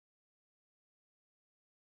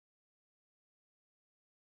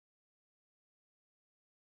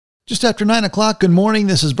Just after 9 o'clock, good morning.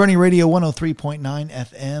 This is Bernie Radio 103.9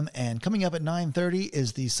 FM, and coming up at 9:30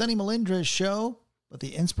 is the Sonny Melendres Show, but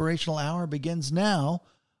the inspirational hour begins now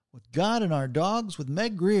with God and Our Dogs with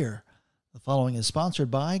Meg Greer. The following is sponsored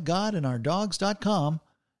by GodandOurDogs.com,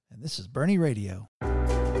 and this is Bernie Radio.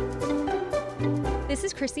 This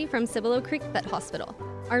is Chrissy from Cibolo Creek Vet Hospital.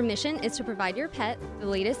 Our mission is to provide your pet the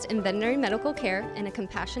latest in veterinary medical care in a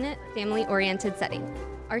compassionate, family-oriented setting.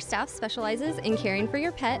 Our staff specializes in caring for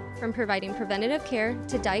your pet, from providing preventative care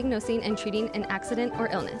to diagnosing and treating an accident or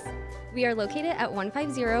illness. We are located at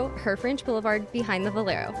 150 Herfringe Boulevard behind the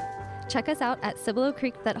Valero. Check us out at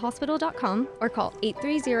CiboloCreekVetHospital.com or call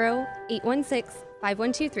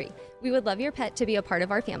 830-816-5123. We would love your pet to be a part of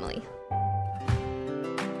our family.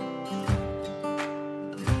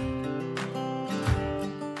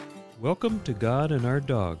 Welcome to God and Our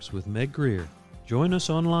Dogs with Meg Greer. Join us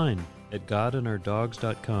online at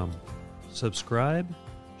GodandOurDogs.com. Subscribe,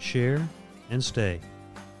 share, and stay.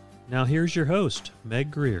 Now here's your host,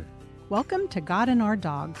 Meg Greer. Welcome to God and Our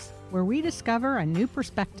Dogs, where we discover a new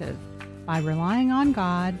perspective by relying on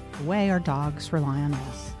God the way our dogs rely on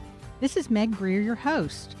us. This is Meg Greer, your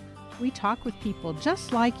host. We talk with people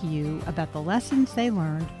just like you about the lessons they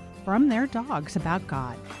learned from their dogs about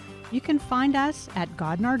God. You can find us at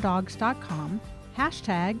GodandOurDogs.com,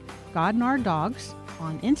 hashtag GodandOurDogs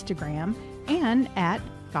on Instagram, and at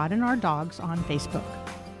God and Our Dogs on Facebook.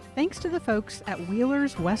 Thanks to the folks at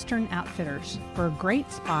Wheeler's Western Outfitters for a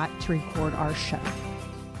great spot to record our show.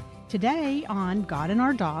 Today on God and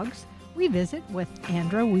Our Dogs, we visit with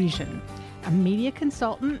Andra Wiesian, a media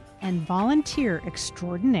consultant and volunteer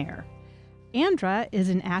extraordinaire. Andra is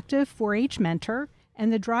an active 4-H mentor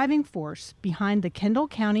and the driving force behind the Kendall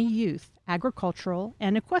County Youth Agricultural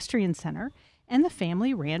and Equestrian Center and the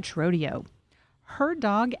Family Ranch Rodeo. Her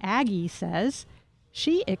dog Aggie says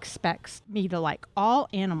she expects me to like all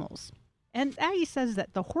animals. And Aggie says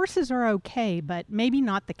that the horses are okay, but maybe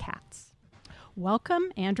not the cats.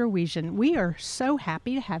 Welcome, Andra Wiesian. We are so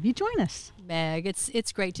happy to have you join us. Meg,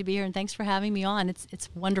 it's great to be here, and thanks for having me on. It's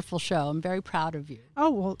a wonderful show. I'm very proud of you. Oh,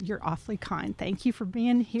 well, you're awfully kind. Thank you for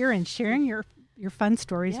being here and sharing your fun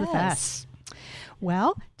stories with us.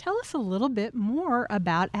 Well, tell us a little bit more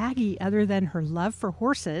about Aggie other than her love for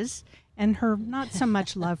horses and her not so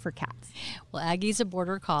much love for cats. Well, Aggie's a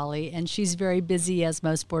border collie, and she's very busy, as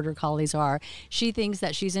most border collies are. She thinks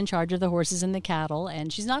that she's in charge of the horses and the cattle,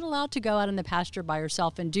 and she's not allowed to go out in the pasture by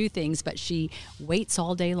herself and do things, but she waits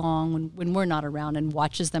all day long when we're not around and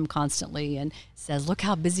watches them constantly and says, look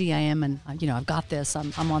how busy I am, and I've got this,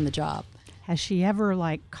 I'm on the job. Has she ever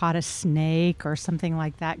caught a snake or something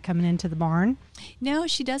like that coming into the barn? No,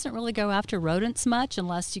 she doesn't really go after rodents much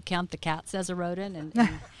unless you count the cats as a rodent. And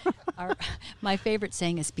my favorite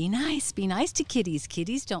saying is, be nice to kitties.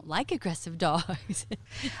 Kitties don't like aggressive dogs.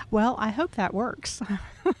 Well, I hope that works.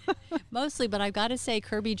 Mostly, but I've got to say,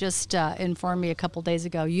 Kirby just informed me a couple days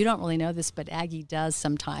ago, you don't really know this, but Aggie does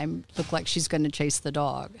sometimes look like she's going to chase the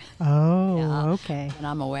dog. Oh, yeah, okay. And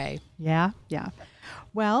I'm away. Yeah.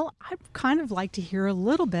 Well, I'd kind of like to hear a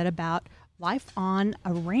little bit about life on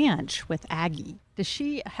a ranch with Aggie. Does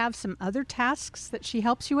she have some other tasks that she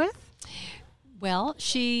helps you with? Well,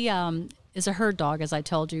 she is a herd dog, as I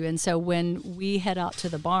told you, and so when we head out to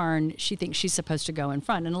the barn, she thinks she's supposed to go in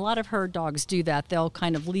front, and a lot of herd dogs do that. They'll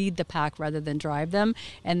kind of lead the pack rather than drive them,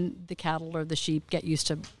 and the cattle or the sheep get used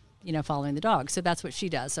to following the dog. So that's what she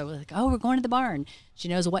does. So we're like, we're going to the barn. She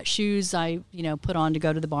knows what shoes I, put on to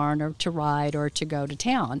go to the barn or to ride or to go to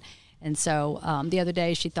town. And so the other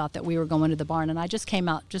day she thought that we were going to the barn, and I just came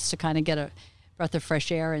out just to kind of get a breath of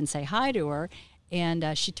fresh air and say hi to her.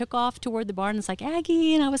 And she took off toward the barn. It's like,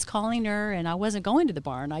 Aggie, and I was calling her, and I wasn't going to the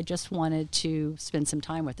barn. I just wanted to spend some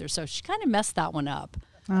time with her. So she kind of messed that one up.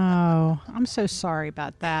 Oh, I'm so sorry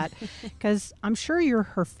about that, because I'm sure you're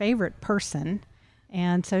her favorite person.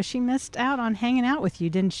 And so she missed out on hanging out with you,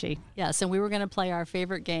 didn't she? Yes, and we were going to play our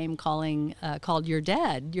favorite game called You're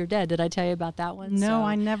Dead. You're Dead. Did I tell you about that one? No, so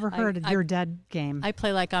I never heard of You're Dead game. I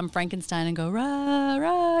play like I'm Frankenstein and go, rah,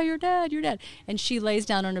 rah, you're dead, you're dead. And she lays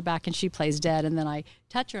down on her back and she plays dead. And then I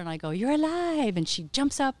touch her and I go, you're alive. And she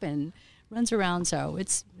jumps up and runs around. So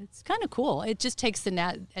it's kind of cool. It just takes the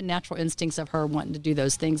natural instincts of her wanting to do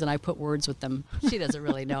those things, and I put words with them. She doesn't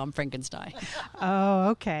really know I'm Frankenstein.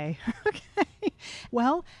 Oh, okay. Okay.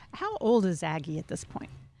 Well, how old is Aggie at this point?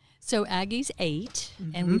 So Aggie's 8,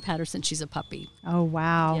 and we've had her since she's a puppy. Oh,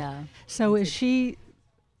 wow. Yeah. So is she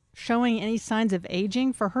showing any signs of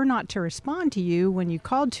aging? For her not to respond to you when you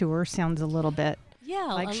called to her sounds a little bit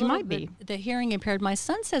Yeah, like a she little might be. bit. The hearing impaired. My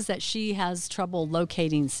son says that she has trouble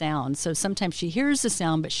locating sound. So sometimes she hears the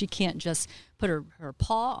sound, but she can't just put her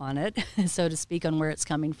paw on it, so to speak, on where it's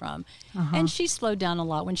coming from. And she slowed down a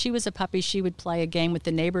lot. When she was a puppy, she would play a game with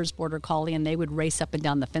the neighbor's border collie, and they would race up and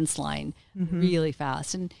down the fence line really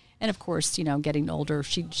fast. And of course, getting older,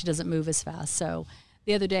 she doesn't move as fast. So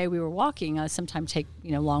the other day we were walking. I sometimes take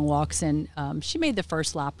long walks, and she made the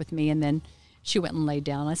first lap with me, and then she went and laid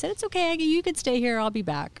down. I said, "It's okay, Aggie. You can stay here. I'll be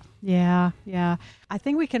back." Yeah. I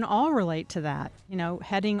think we can all relate to that,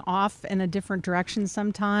 heading off in a different direction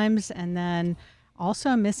sometimes, and then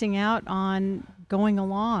also missing out on going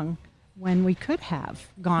along when we could have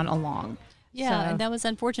gone along. Yeah, and that was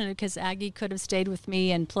unfortunate because Aggie could have stayed with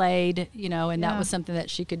me and played, and that was something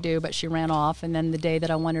that she could do, but she ran off. And then the day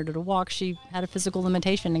that I wanted her to walk, she had a physical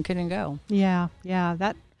limitation and couldn't go. Yeah,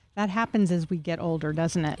 that happens as we get older,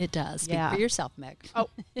 doesn't it? It does. Speak for yourself, Meg. Oh,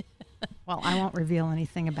 well, I won't reveal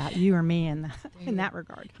anything about you or me in that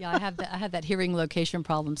regard. Yeah, I have that hearing location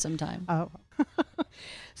problem sometimes. Oh.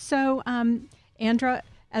 So, Andra,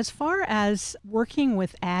 as far as working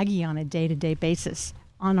with Aggie on a day-to-day basis,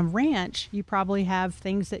 on a ranch, you probably have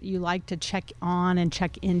things that you like to check on and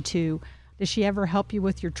check into. Does she ever help you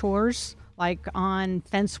with your chores, like on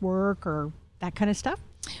fence work or that kind of stuff?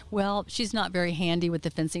 Well, she's not very handy with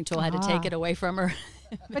the fencing tool. I had to take it away from her.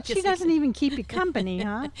 But she doesn't even keep you company,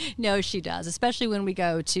 huh? No, she does, especially when we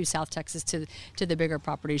go to South Texas to the bigger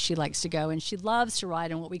properties. She likes to go, and she loves to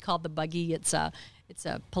ride in what we call the buggy. It's a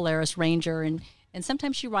Polaris Ranger, and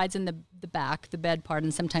sometimes she rides in the back, the bed part,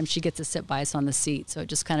 and sometimes she gets to sit by us on the seat. So it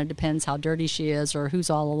just kind of depends how dirty she is or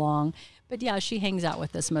who's all along. But yeah, she hangs out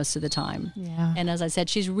with us most of the time. Yeah. And as I said,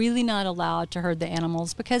 she's really not allowed to herd the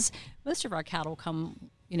animals because most of our cattle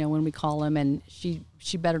come, when we call them, and she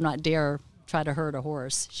better not dare try to herd a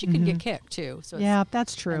horse. She could get kicked too. So yeah,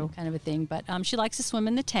 that's true. Kind of a thing. But she likes to swim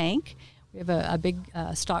in the tank. We have a big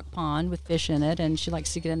stock pond with fish in it, and she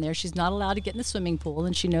likes to get in there. She's not allowed to get in the swimming pool,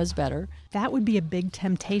 and she knows better. That would be a big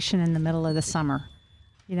temptation in the middle of the summer.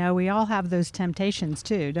 We all have those temptations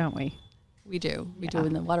too, don't we? We do. We do,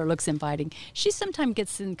 and the water looks inviting. She sometimes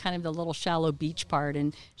gets in kind of the little shallow beach part,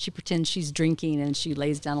 and she pretends she's drinking, and she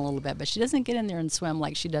lays down a little bit, but she doesn't get in there and swim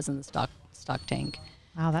like she does in the stock tank.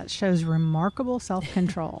 Wow, that shows remarkable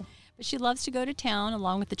self-control. But she loves to go to town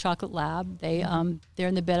along with the chocolate lab. They're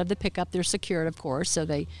in the bed of the pickup. They're secured, of course, so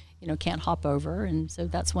they can't hop over, and so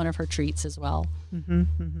that's one of her treats as well.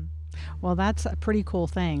 Well, that's a pretty cool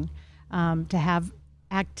thing, to have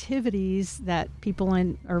activities that people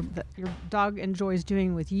that your dog enjoys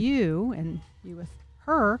doing with you and you with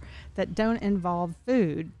her that don't involve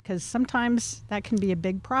food, because sometimes that can be a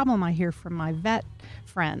big problem. I hear from my vet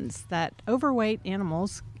friends that overweight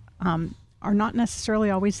animals are not necessarily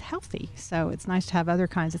always healthy, so it's nice to have other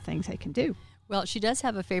kinds of things they can do. Well, she does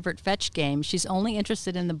have a favorite fetch game. She's only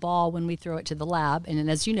interested in the ball when we throw it to the lab. And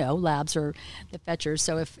as you know, labs are the fetchers.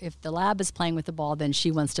 So if the lab is playing with the ball, then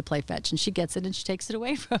she wants to play fetch. And she gets it and she takes it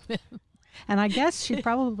away from him. And I guess she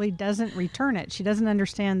probably doesn't return it. She doesn't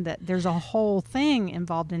understand that there's a whole thing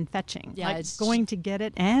involved in fetching. Yeah, like it's going to get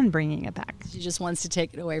it and bringing it back. She just wants to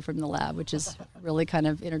take it away from the lab, which is really kind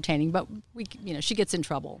of entertaining. But she gets in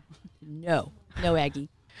trouble. No, Aggie.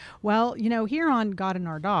 Well, here on God and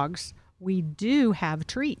Our Dogs, we do have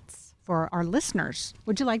treats for our listeners.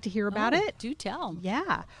 Would you like to hear about it? Do tell.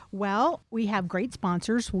 Yeah. Well, we have great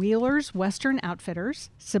sponsors: Wheeler's Western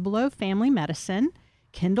Outfitters, Cibolo Family Medicine,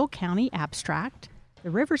 Kendall County Abstract,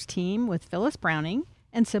 the Rivers Team with Phyllis Browning,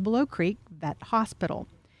 and Cibolo Creek Vet Hospital.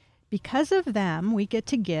 Because of them, we get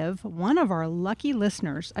to give one of our lucky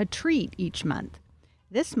listeners a treat each month.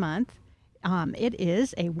 This month, it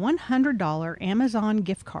is a $100 Amazon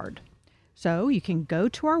gift card. So you can go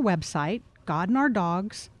to our website,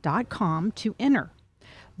 godandourdogs.com, to enter.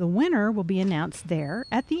 The winner will be announced there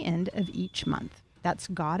at the end of each month. That's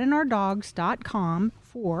godandourdogs.com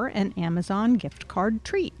for an Amazon gift card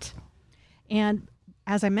treat. And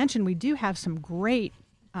as I mentioned, we do have some great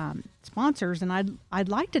sponsors, and I'd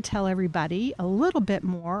like to tell everybody a little bit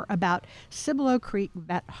more about Cibolo Creek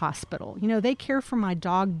Vet Hospital. They care for my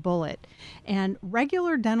dog Bullet, and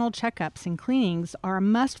regular dental checkups and cleanings are a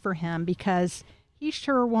must for him because he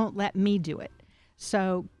sure won't let me do it.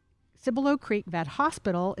 So Cibolo Creek Vet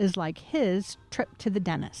Hospital is like his trip to the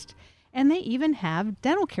dentist, and they even have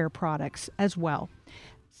dental care products as well.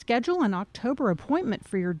 Schedule an October appointment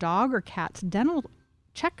for your dog or cat's dental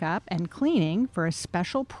checkup and cleaning for a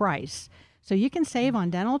special price. So you can save on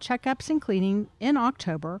dental checkups and cleaning in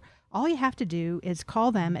October. All you have to do is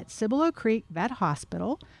call them at Cibolo Creek Vet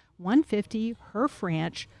Hospital, 150 Herf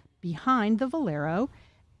Ranch, behind the Valero,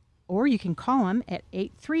 or you can call them at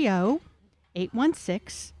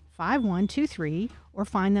 816-5123 or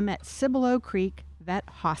find them at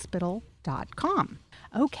CiboloCreekVetHospital.com.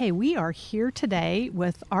 Okay, we are here today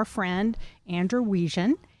with our friend Andrea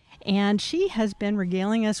Wiesn, and she has been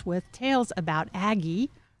regaling us with tales about Aggie,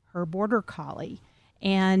 her border collie.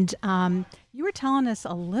 And you were telling us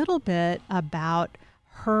a little bit about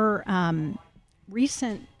her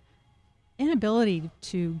recent inability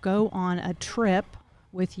to go on a trip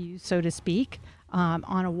with you, so to speak,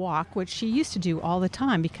 on a walk, which she used to do all the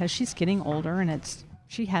time because she's getting older and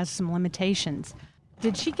she has some limitations.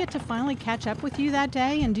 Did she get to finally catch up with you that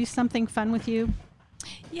day and do something fun with you?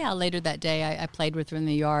 Yeah, later that day I played with her in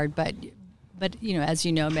the yard, but you know, as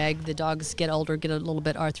you know, Meg, the dogs get older, get a little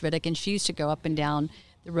bit arthritic, and she used to go up and down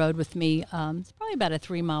the road with me. It's probably about a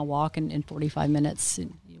 3-mile walk in 45 minutes.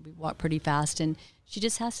 And, you know, we walk pretty fast, and she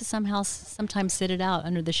just has to sometimes sit it out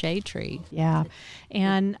under the shade tree. Yeah,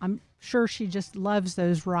 and I'm sure she just loves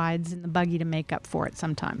those rides in the buggy to make up for it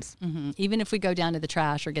sometimes. Mm-hmm. Even if we go down to the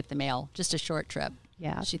trash or get the mail, just a short trip.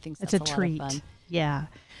 Yeah, she thinks it's that's a lot treat. of fun. Yeah.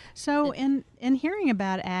 So in hearing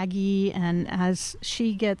about Aggie, and as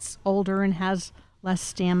she gets older and has less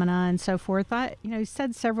stamina and so forth, you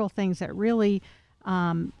said several things that really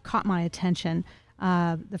caught my attention.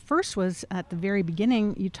 The first was at the very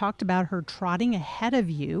beginning, you talked about her trotting ahead of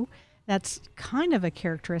you. That's kind of a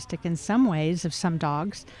characteristic in some ways of some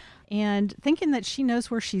dogs, and thinking that she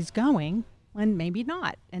knows where she's going when maybe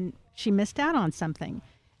not, and she missed out on something.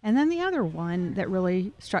 And then the other one that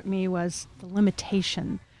really struck me was the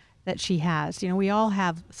limitation that she has. You know, we all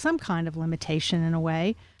have some kind of limitation in a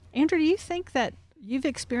way. Andrea, do you think that you've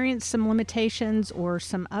experienced some limitations or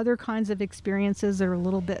some other kinds of experiences that are a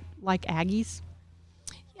little bit like Aggie's?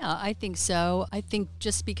 Yeah, I think so. I think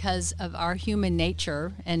just because of our human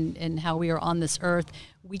nature and how we are on this earth,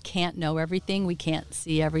 we can't know everything, we can't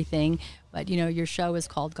see everything. But, you know, your show is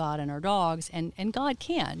called God and Our Dogs, and God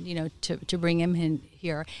can, you know, to bring him in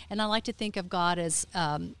here. And I like to think of God as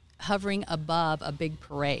hovering above a big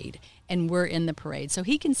parade, and we're in the parade. So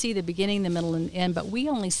he can see the beginning, the middle, and end, but we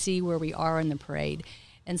only see where we are in the parade.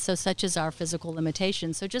 And so such is our physical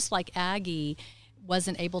limitations. So just like Aggie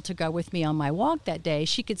wasn't able to go with me on my walk that day,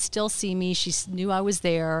 she could still see me. She knew I was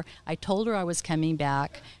there. I told her I was coming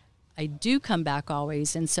back. I do come back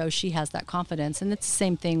always, and so she has that confidence. And it's the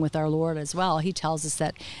same thing with our Lord as well. He tells us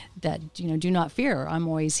that you know, do not fear. I'm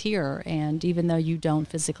always here, and even though you don't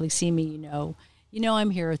physically see me, you know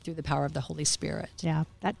I'm here through the power of the Holy Spirit. Yeah,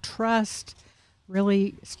 that trust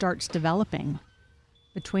really starts developing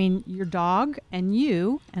between your dog and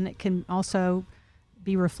you, and it can also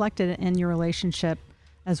be reflected in your relationship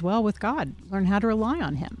as well with God. Learn how to rely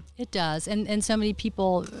on him. It does. And so many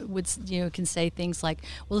people can say things like,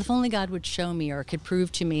 well, if only God would show me or could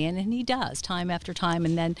prove to me. And he does time after time.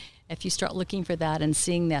 And then if you start looking for that and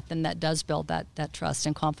seeing that, then that does build that trust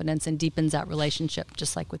and confidence and deepens that relationship,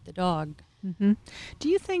 just like with the dog. Mm-hmm. Do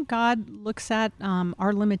you think God looks at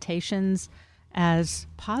our limitations as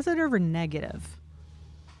positive or negative?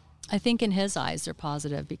 I think in his eyes they're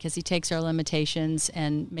positive, because he takes our limitations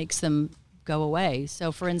and makes them go away.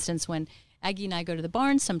 So for instance, when Aggie and I go to the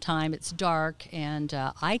barn sometime, it's dark and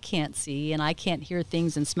I can't see and I can't hear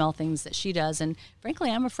things and smell things that she does. And frankly,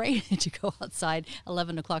 I'm afraid to go outside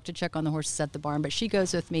 11 o'clock to check on the horses at the barn. But she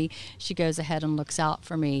goes with me. She goes ahead and looks out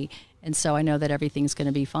for me. And so I know that everything's going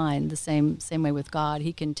to be fine. The same way with God.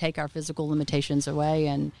 He can take our physical limitations away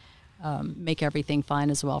and make everything fine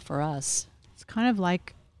as well for us. It's kind of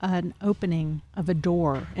like an opening of a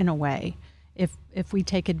door in a way, if we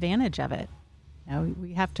take advantage of it. You know,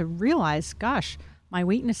 we have to realize, gosh, my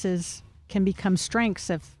weaknesses can become strengths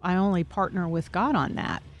if I only partner with God on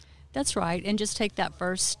that. That's right, and just take that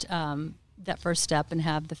first step and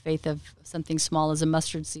have the faith of something small as a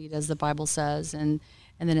mustard seed, as the Bible says, and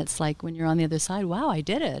then it's like when you're on the other side, wow, I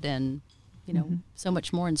did it, and you know, so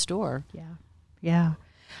much more in store. Yeah.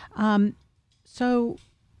 So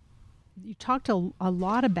you talked a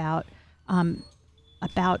lot about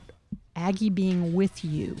Aggie being with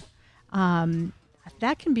you.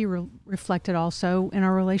 That can be reflected also in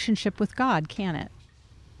our relationship with God, can it?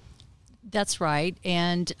 That's right.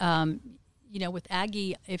 And, with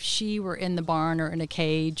Aggie, if she were in the barn or in a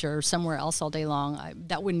cage or somewhere else all day long,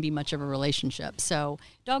 that wouldn't be much of a relationship. So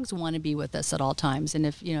dogs want to be with us at all times. And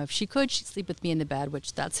if she could, she'd sleep with me in the bed,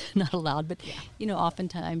 which that's not allowed. But,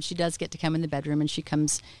 oftentimes she does get to come in the bedroom, and she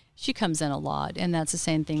comes in a lot. And that's the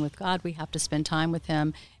same thing with God. We have to spend time with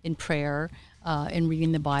him in prayer, in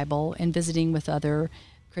reading the Bible, and visiting with other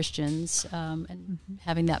Christians, and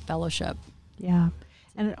having that fellowship. Yeah.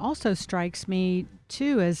 And it also strikes me,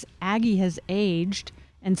 too, as Aggie has aged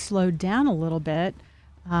and slowed down a little bit,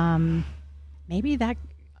 maybe that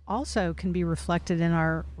also can be reflected in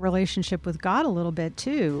our relationship with God a little bit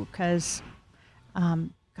too, because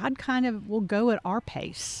God kind of will go at our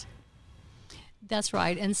pace. That's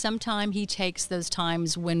right. And sometimes he takes those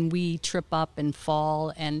times when we trip up and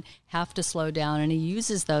fall and have to slow down, and he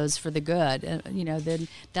uses those for the good. Then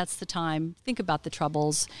that's the time. Think about the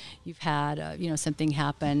troubles you've had, something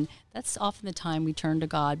happen. That's often the time we turn to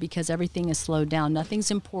God, because everything is slowed down.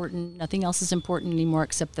 Nothing's important. Nothing else is important anymore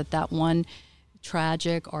except that one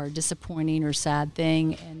tragic or disappointing or sad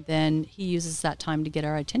thing. And then he uses that time to get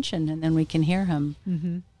our attention, and then we can hear him.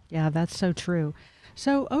 Mm-hmm. Yeah, that's so true.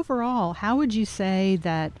 So overall, how would you say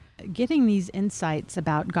that getting these insights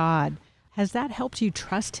about God, has that helped you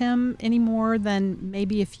trust him any more than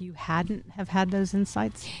maybe if you hadn't have had those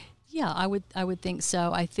insights? Yeah, I would think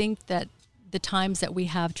so. I think that the times that we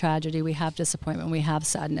have tragedy, we have disappointment, we have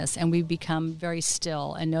sadness, and we become very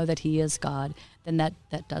still and know that he is God, then that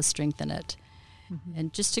does strengthen it. Mm-hmm.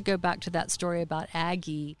 And just to go back to that story about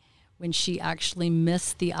Aggie, when she actually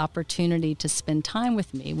missed the opportunity to spend time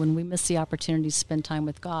with me, when we miss the opportunity to spend time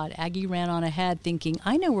with God, Aggie ran on ahead thinking,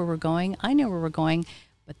 I know where we're going,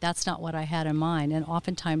 but that's not what I had in mind. And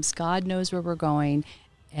oftentimes God knows where we're going,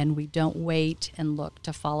 and we don't wait and look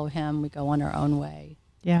to follow him. We go on our own way.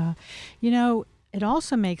 Yeah. It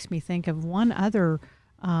also makes me think of one other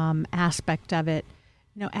aspect of it.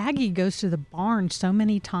 Aggie goes to the barn so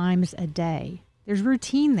many times a day. There's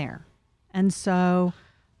routine there. And so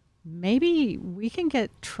maybe we can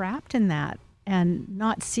get trapped in that and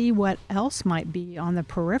not see what else might be on the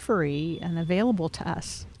periphery and available to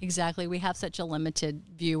us. Exactly. We have such a limited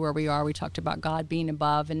view where we are. We talked about God being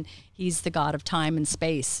above, and he's the God of time and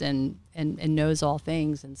space and knows all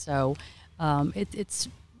things. And so it's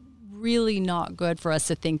really not good for us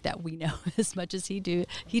to think that we know as much as he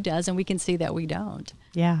does, and we can see that we don't.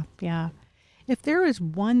 Yeah. If there is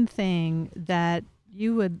one thing that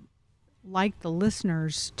you would like the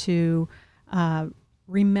listeners to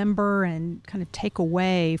remember and kind of take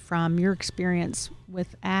away from your experience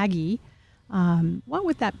with Aggie, what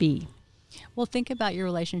would that be? Well, think about your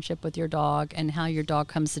relationship with your dog and how your dog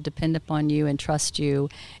comes to depend upon you and trust you,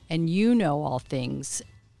 and you know all things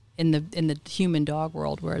in the human dog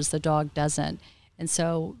world, whereas the dog doesn't. And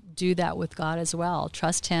so do that with God as well.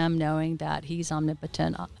 Trust him, knowing that he's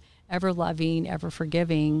omnipotent, ever loving, ever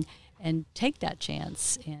forgiving, and take that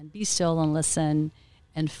chance and be still and listen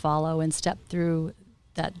and follow and step through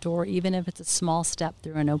that door, even if it's a small step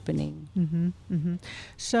through an opening. Mm-hmm, mm-hmm.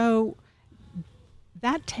 So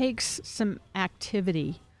that takes some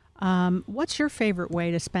activity. What's your favorite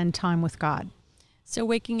way to spend time with God? So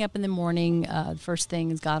waking up in the morning, first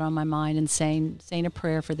thing is God on my mind, and saying a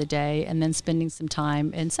prayer for the day, and then spending some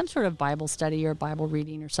time in some sort of Bible study or Bible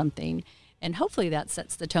reading or something. And hopefully that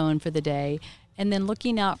sets the tone for the day. And then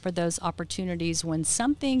looking out for those opportunities when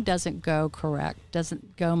something doesn't go correct,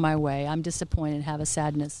 doesn't go my way, I'm disappointed, have a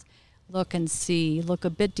sadness. Look a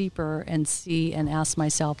bit deeper and see and ask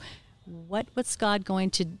myself, what's God going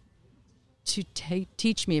to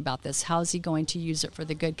teach me about this? How's he going to use it for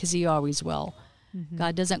the good? Because he always will. Mm-hmm.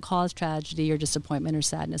 God doesn't cause tragedy or disappointment or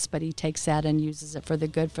sadness, but he takes that and uses it for the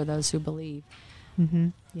good for those who believe. Mm-hmm.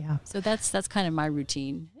 Yeah. So that's kind of my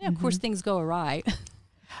routine. Yeah, of course, things go awry.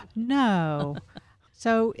 No.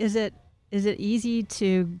 So is it easy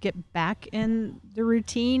to get back in the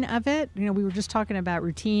routine of it? We were just talking about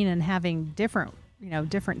routine and having different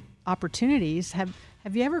opportunities. Have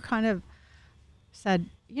you ever kind of said,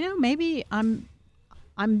 maybe I'm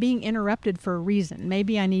being interrupted for a reason.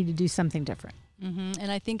 Maybe I need to do something different. Mm-hmm.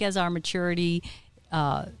 And I think as our maturity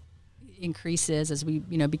increases, as we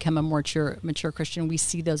become a more mature Christian, we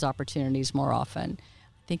see those opportunities more often.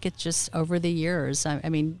 I think it's just over the years. I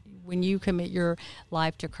mean, when you commit your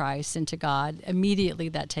life to Christ and to God, immediately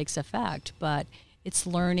that takes effect. But it's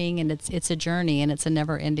learning, and it's a journey, and it's a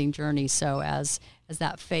never-ending journey. So as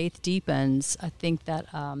that faith deepens, I think that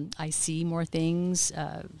I see more things.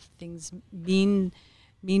 Things mean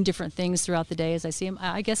different things throughout the day as I see them.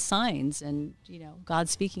 I guess signs, and God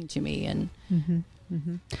speaking to me. And mm-hmm.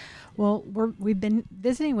 Mm-hmm. Well, we've been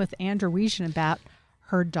visiting with Andrea Wiesn about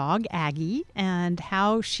her dog Aggie and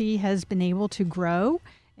how she has been able to grow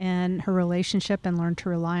in her relationship and learn to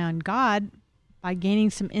rely on God by gaining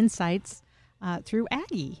some insights through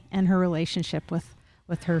Aggie and her relationship with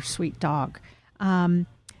her sweet dog.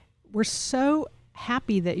 We're so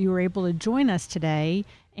happy that you were able to join us today,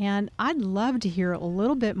 and I'd love to hear a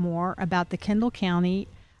little bit more about the Kendall County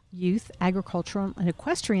Youth Agricultural and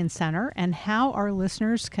Equestrian Center and how our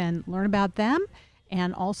listeners can learn about them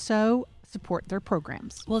and also support their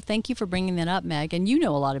programs. Well, thank you for bringing that up, Meg. And you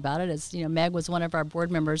know a lot about it. As Meg was one of our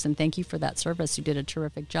board members, and thank you for that service. You did a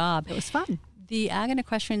terrific job. It was fun. The Ag and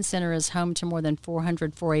Equestrian Center is home to more than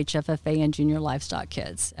 400 4-H, FFA, and junior livestock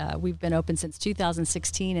kids. We've been open since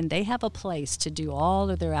 2016, and they have a place to do all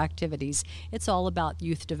of their activities. It's all about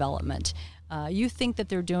youth development. You think that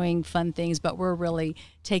they're doing fun things, but we're really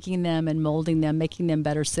taking them and molding them, making them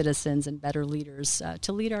better citizens and better leaders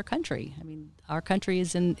to lead our country. I mean, our country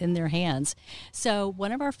is in their hands. So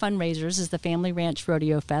one of our fundraisers is the Family Ranch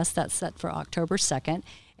Rodeo Fest. That's set for October 2nd.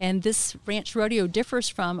 And this ranch rodeo differs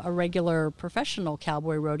from a regular professional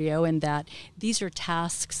cowboy rodeo in that these are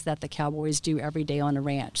tasks that the cowboys do every day on a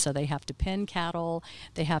ranch. So they have to pin cattle,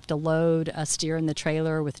 they have to load a steer in the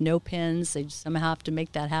trailer with no pins, they somehow have to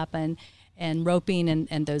make that happen, and roping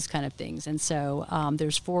and those kind of things. And so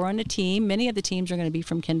there's 4 on a team. Many of the teams are going to be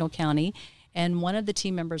from Kendall County, and one of the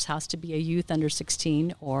team members has to be a youth under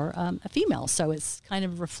 16 or a female. So it's kind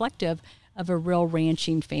of reflective of a real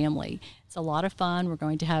ranching family. It's a lot of fun. We're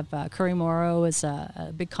going to have Curry Morrow as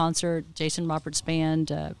a big concert, Jason Roberts Band,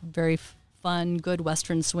 very fun, good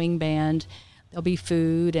Western swing band. There'll be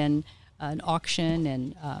food and an auction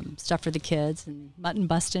and stuff for the kids and mutton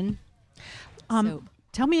busting.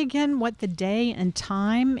 Tell me again what the day and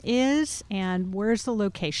time is and where's the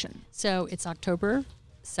location? So it's October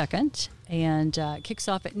 2nd, and it kicks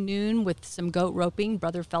off at noon with some goat roping.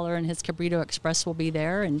 Brother Feller and his Cabrito Express will be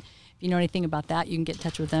there, and if you know anything about that, you can get in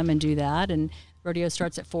touch with them and do that. And rodeo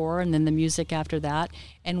starts at 4, and then the music after that.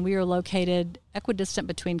 And we are located equidistant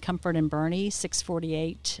between Comfort and Bernie,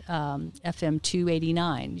 648 FM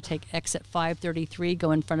 289. You take exit 533, go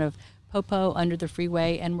in front of Popo under the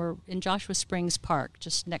freeway, and we're in Joshua Springs Park,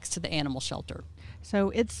 just next to the animal shelter. So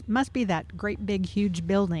it must be that great big huge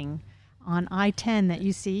building on I-10 that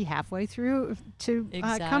you see halfway through to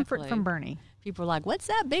Comfort from Bernie. People are like, what's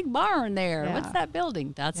that big barn there? Yeah. What's that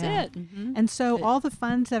building? That's it. Mm-hmm. And so all the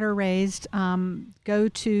funds that are raised go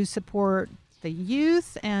to support the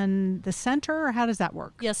youth and the center, or how does that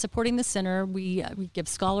work? Yes, supporting the center. We give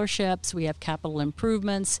scholarships. We have capital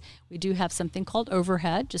improvements. We do have something called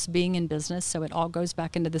overhead, just being in business, so it all goes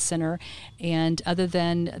back into the center. And other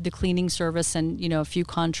than the cleaning service and, a few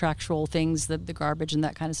contractual things, the garbage and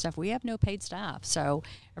that kind of stuff, we have no paid staff. So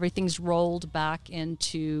everything's rolled back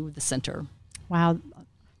into the center. Wow,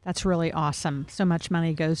 that's really awesome. So much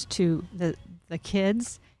money goes to the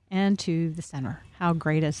kids and to the center. How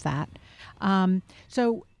great is that?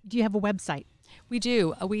 So do you have a website? We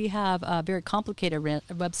do. We have a very complicated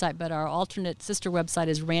website, but our alternate sister website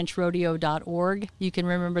is ranchrodeo.org. You can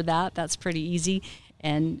remember that. That's pretty easy.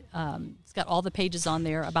 And it's got all the pages on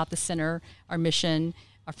there about the center, our mission,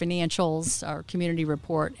 our financials, our community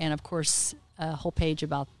report, and, of course, a whole page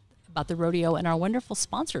about the rodeo and our wonderful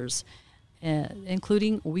sponsors,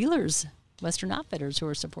 including Wheelers Western Outfitters, who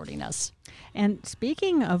are supporting us. And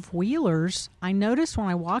speaking of Wheelers, I noticed when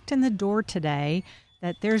I walked in the door today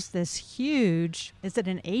that there's this huge, is it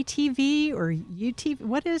an ATV or UTV?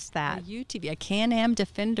 What is that? A UTV, a Can-Am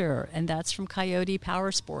Defender, and that's from Coyote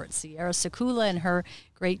Power Sports. Sierra Sakula and her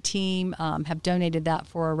great team have donated that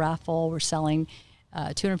for a raffle. We're selling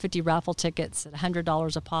 250 raffle tickets at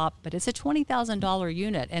 $100 a pop, but it's a $20,000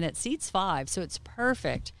 unit, and it seats 5, so it's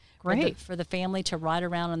perfect. Great. For the family to ride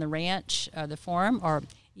around on the ranch, the farm, or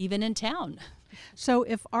even in town. So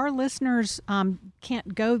if our listeners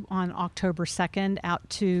can't go on October 2nd out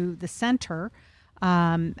to the center,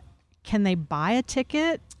 can they buy a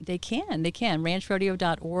ticket? They can.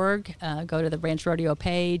 Ranchrodeo.org. Go to the Ranch Rodeo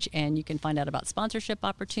page, and you can find out about sponsorship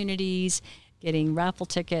opportunities, getting raffle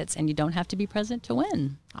tickets, and you don't have to be present to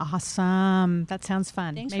win. Awesome. That sounds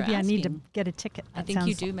fun. Thanks Maybe for I need to asking. get a ticket. I think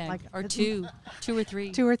you do, Meg. Or two or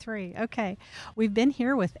three. 2 or 3. Okay. We've been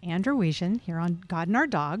here with Andra Wiesian here on God and Our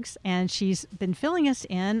Dogs, and she's been filling us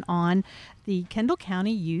in on the Kendall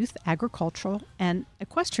County Youth Agricultural and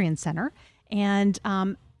Equestrian Center, and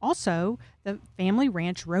also the Family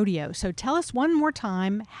Ranch Rodeo. So tell us one more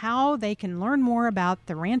time how they can learn more about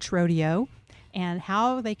the Ranch Rodeo and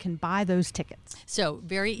how they can buy those tickets. So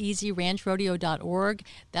very easy, ranchrodeo.org.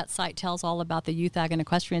 That site tells all about the Youth Ag and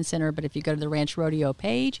Equestrian Center, but if you go to the Ranch Rodeo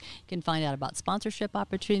page, you can find out about sponsorship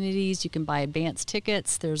opportunities. You can buy advance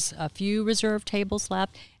tickets. There's a few reserved tables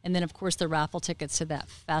left. And then, of course, the raffle tickets to that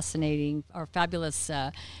fascinating or fabulous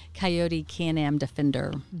Coyote Can-Am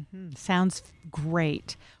Defender. Mm-hmm. Sounds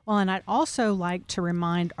great. Well, and I'd also like to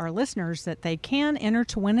remind our listeners that they can enter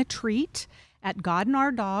to win a treat at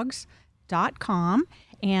GodandOurDogs.com,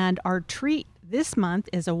 and our treat this month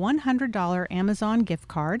is a $100 Amazon gift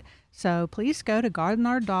card. So please go to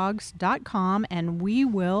GodandOurDogs.com and we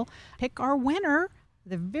will pick our winner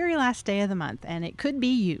the very last day of the month, and it could be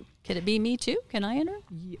you. Could it be me too? Can I enter?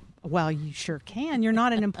 Well, you sure can. You're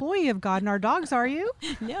not an employee of God and Our Dogs, are you?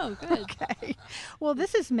 No, good. Okay. Well,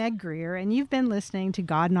 this is Meg Greer, and you've been listening to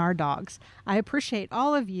God and Our Dogs. I appreciate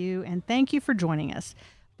all of you, and thank you for joining us.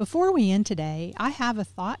 Before we end today, I have a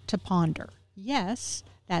thought to ponder. Yes,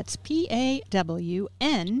 that's Pawnder.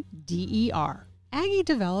 Aggie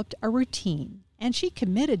developed a routine, and she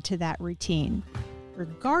committed to that routine,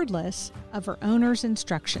 regardless of her owner's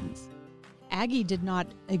instructions. Aggie did not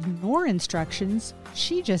ignore instructions,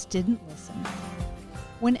 she just didn't listen.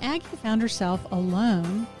 When Aggie found herself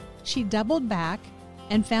alone, she doubled back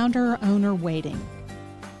and found her owner waiting.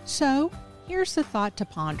 So, here's the thought to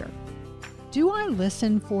ponder. Do I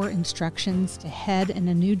listen for instructions to head in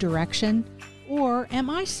a new direction, or am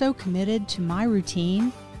I so committed to my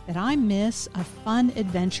routine that I miss a fun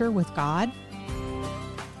adventure with God?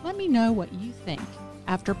 Let me know what you think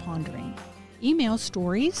after pondering. Email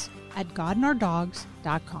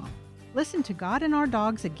stories@godandourdogs.com. Listen to God and Our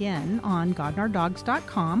Dogs again on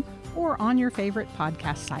godandourdogs.com or on your favorite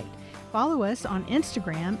podcast site. Follow us on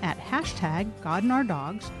Instagram at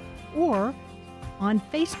 #GodandOurDogs or on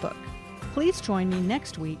Facebook. Please join me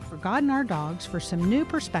next week for God and Our Dogs for some new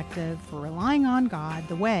perspective for relying on God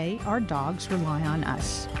the way our dogs rely on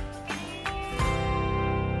us.